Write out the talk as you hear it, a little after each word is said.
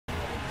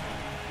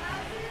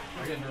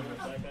I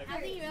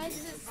think you realize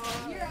this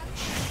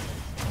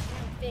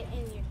fit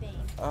in your thing.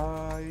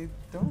 I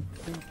don't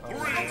think. Oh,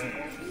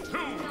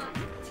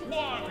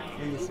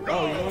 you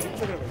know what?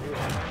 Put it over here.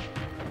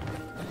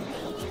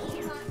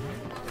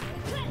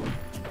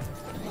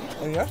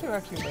 And you actually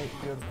might be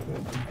able to put it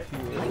in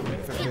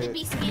here. To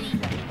be skinny.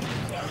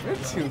 You're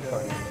too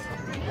funny.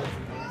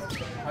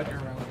 How'd you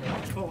around here?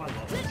 Oh, I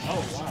love it.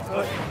 Oh,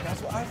 wow.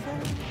 That's what I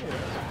thought.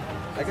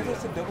 I guess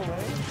it's a double A.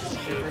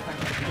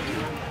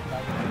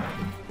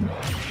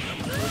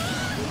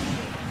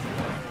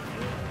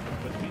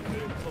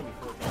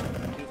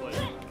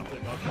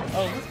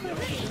 Oh, this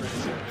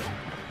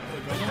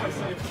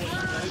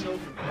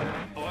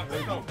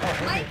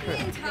Mikey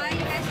and Ty, you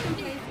guys can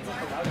play for.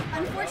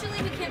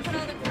 Unfortunately, we can't put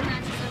all the cool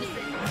matches on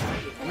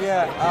screen.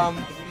 yeah,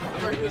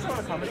 you just want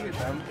to commentate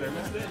them,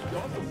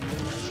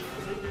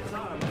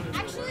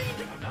 Actually,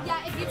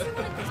 yeah, if you two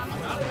want to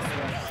comment on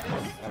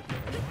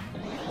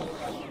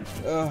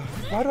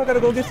this. why do I gotta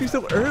go get you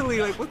so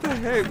early? Like, what the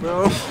heck,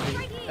 bro?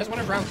 That's one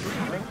of round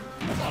 3, bro.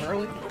 That's not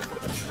early.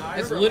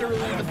 It's literally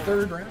the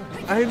 3rd round.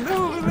 I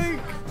know, but like,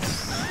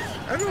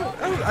 I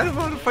don't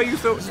want to fight you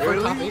so You're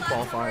a top early. 8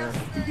 qualifier.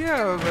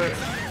 Yeah, but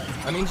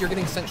That means you're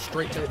getting sent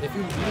straight to. Even if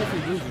you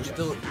lose,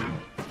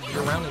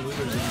 you're round and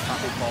losers in the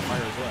top 8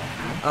 qualifier as well.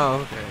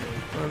 oh, okay,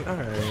 well, all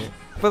right.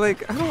 But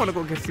like, I don't want to go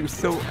against you I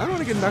don't want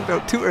to get knocked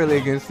out too early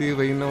against you.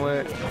 But you know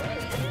what?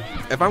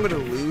 If I'm gonna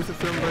lose to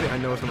somebody, I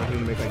know somebody's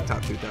gonna make like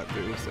top 2, top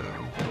 3. So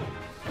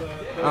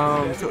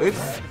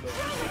it's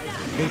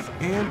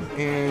Amp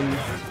and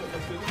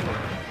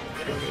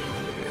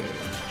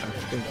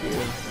thank you.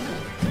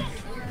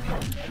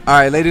 All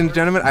right, ladies and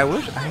gentlemen, I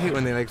hate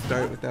when they like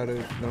start without a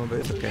no, but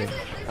it's okay.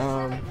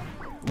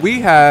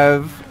 We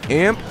have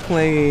Amp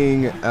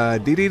playing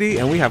DDD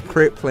and we have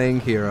Crit playing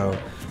Hero.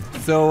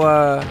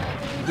 So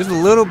just a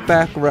little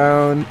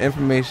background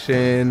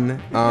information.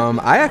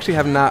 I actually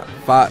have not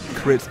fought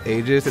Crit's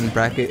Aegis in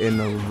bracket in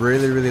a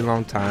really, really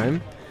long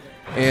time.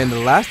 And the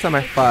last time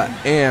I fought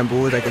Amp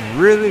was like a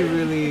really,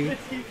 really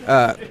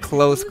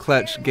close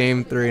clutch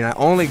game 3. And I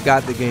only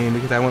got the game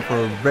because I went for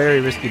a very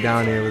risky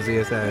down air with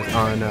ZSS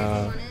on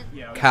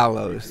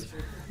Kalos.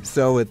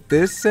 So with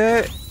this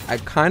set, I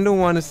kind of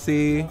want to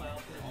see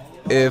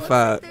if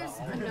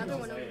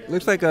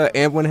looks like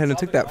Amp went ahead and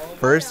took that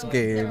first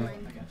game.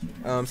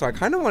 So I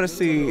kind of want to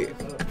see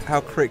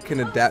how Crit can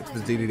adapt to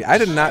the DDD. I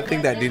did not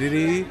think that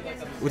DDD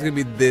was going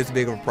to be this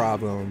big of a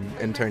problem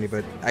in tourney,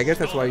 but I guess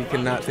that's why you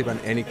cannot sleep on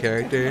any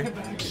character,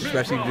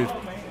 especially if you just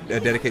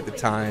dedicate the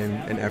time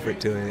and effort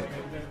to it.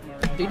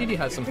 DDD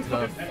has some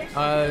stuff.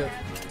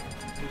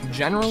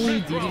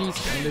 Generally, DDD's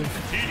kind of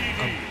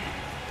a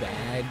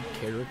bad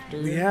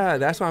character. Yeah,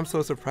 that's why I'm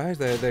so surprised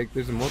that like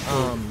there's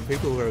multiple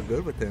people who are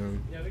good with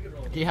him.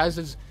 He has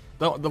his.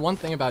 The one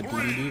thing about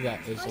DDD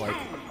that is like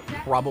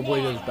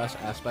probably his best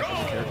aspect as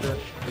a character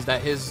is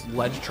that his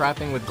ledge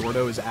trapping with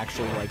Gordo is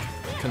actually like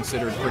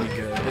considered pretty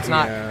good. It's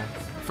not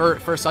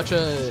for such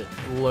a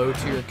low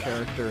tier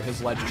character.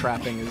 His ledge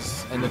trapping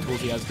is and the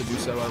tools he has to do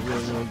so are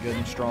really, really good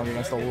and strong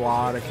against a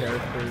lot of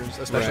characters,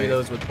 especially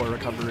those with poor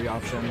recovery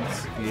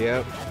options.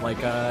 Yep. Like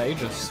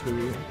Aegis,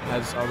 who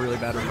has a really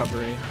bad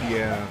recovery.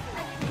 Yeah.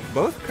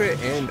 Both Crit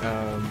or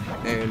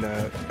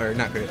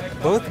not Crit,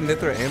 both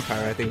Nithra and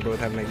Pyra, I think both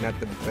have like not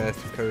the best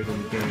recoveries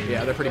in the game.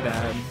 Yeah, they're pretty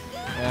bad.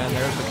 And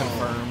there's the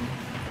confirm.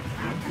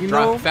 You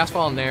know,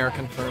 Fastfall Nair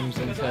confirms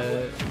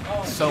into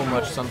so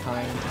much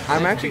sometimes.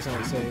 I'm actually,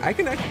 I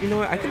can actually, you know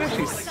what? I can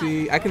actually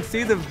see, I can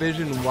see the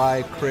vision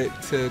why Crit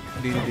took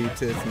DDD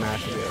to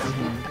Smash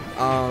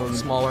it.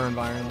 Smaller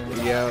environment.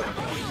 Yeah.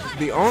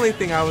 The only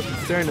thing I was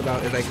concerned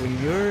about is like when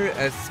you're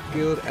as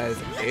skilled as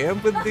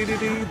Amp with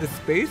DDD, the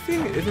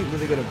spacing isn't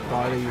really gonna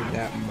bother you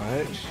that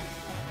much.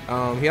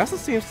 He also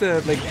seems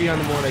to like be on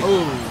the more like.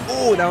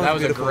 Oh, that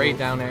was a great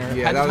down air.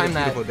 Yeah, that was a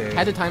beautiful day.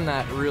 Had to time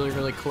that really,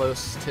 really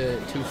close to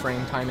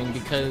 2-frame timing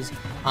because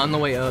on the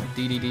way up,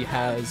 DDD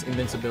has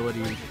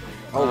invincibility.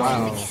 Oh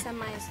wow. Which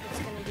semis is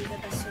going to be the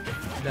best of?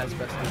 That's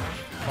best of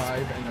 5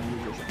 and then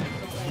losers.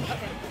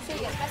 Okay. So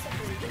yes, best of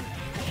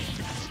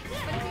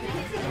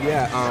 3.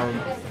 Yeah.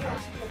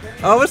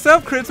 Oh, what's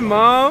up, Crit's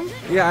mom?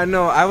 Yeah, I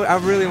know. I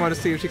really want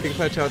to see if she can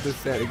clutch out this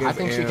set against I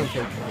think Amp. she can take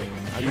a game.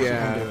 I think she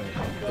can do it.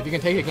 If you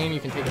can take a game, you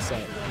can take a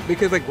set.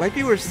 Because like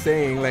you were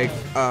saying, like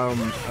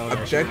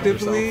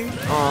objectively, You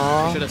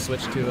should have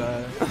switched to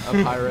a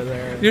Pyra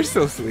there. You're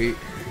so sweet.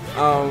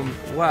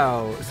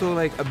 Wow. So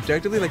like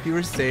objectively, like you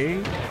were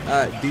saying,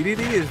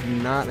 DDD is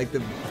not like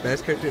the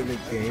best character in the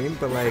game,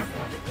 but like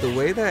the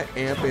way that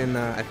Amp and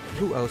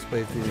who else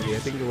plays DDD? I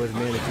think it was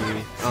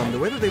Manatee. The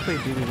way that they play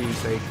DDD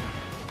is like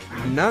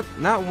not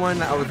one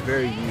that I was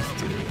very used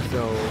to.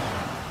 So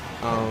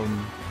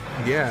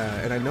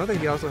yeah, and I know that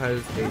he also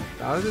has a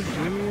 1000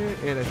 Junior,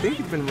 and I think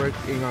he's been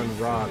working on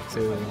Rock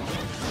too.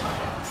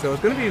 So it's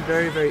going to be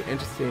very, very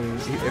interesting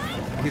if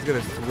he's going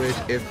to switch,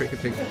 if Crit can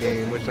take the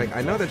game, which like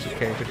I know that she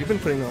can, because she's been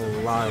putting a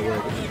lot of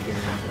work into the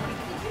game.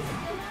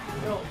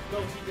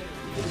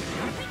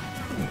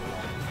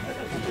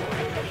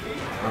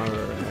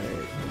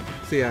 Alright,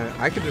 So yeah,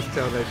 I could just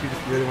tell that she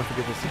just really wants to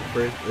get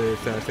this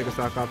second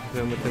stock off of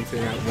him with him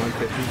sitting at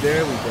 150.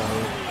 There we go.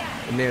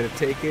 And there to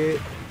take it.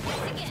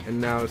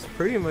 And now it's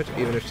pretty much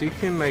even. If she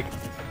can like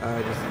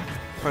just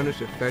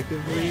punish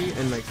effectively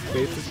and like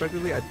space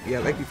effectively, yeah,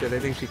 like you said, I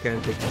think she can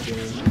take the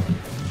game.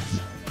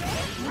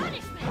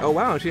 Oh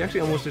wow, she actually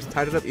almost just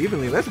tied it up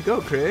evenly. Let's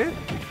go, Crit.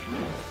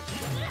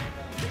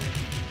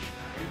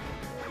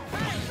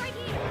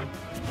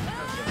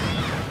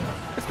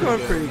 It's going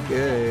pretty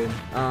good.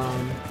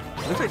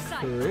 Looks like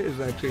Crit is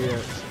actually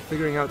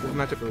figuring out this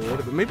matchup a little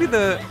bit. Maybe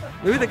the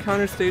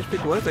counter stage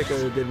pick was like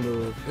a good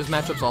move. This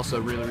matchup's also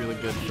really, really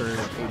good for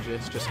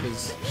Aegis, just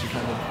because she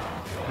kind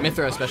of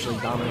Mithra especially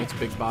dominates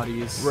big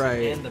bodies.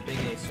 Right. And the big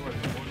A sword.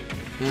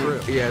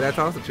 True. Yeah, that's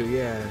also true.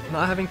 Yeah.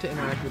 Not having to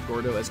interact with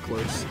Gordo as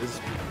close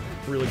is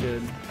really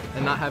good,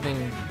 and not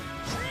having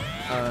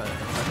a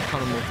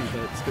ton of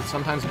multi-hits, because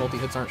sometimes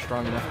multi-hits aren't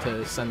strong enough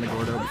to send the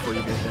Gordo before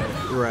you get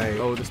hit. Right.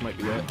 Oh, this might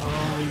be it.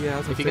 Oh yeah.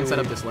 If you can set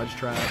up this ledge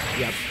trap,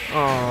 yep.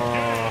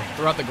 Oh.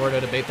 Throw out the Gordo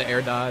to bait the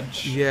air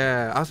dodge.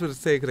 Yeah, I was going to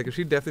say, because like, if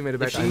she definitely made it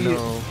back, I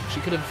know. She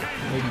could have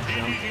maybe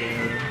jumped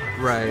there.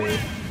 Right.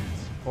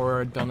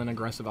 Or done an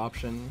aggressive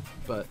option,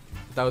 but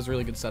that was a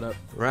really good setup.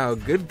 Wow,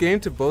 good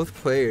game to both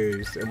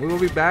players. And we will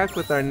be back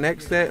with our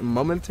next set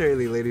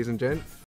momentarily, ladies and gents.